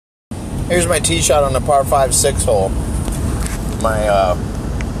Here's my tee shot on the par 5 6 hole. My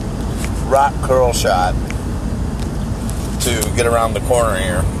rock curl shot to get around the corner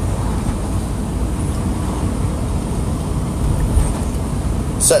here.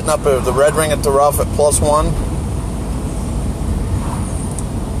 Setting up the red ring at the rough at +1.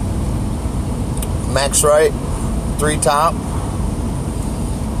 Max right, 3 top.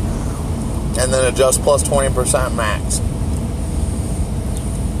 And then adjust plus 20% max.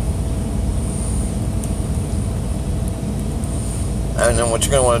 And then what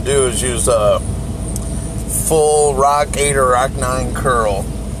you're going to want to do is use a full Rock 8 or Rock 9 curl.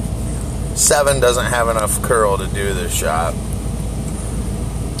 7 doesn't have enough curl to do this shot.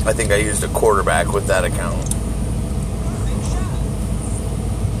 I think I used a quarterback with that account.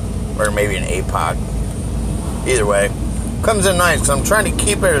 Or maybe an APOC. Either way. Comes in nice because I'm trying to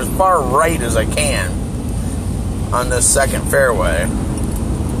keep it as far right as I can on this second fairway.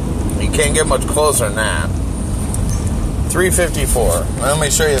 You can't get much closer than that. 354. Let me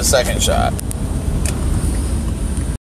show you the second shot.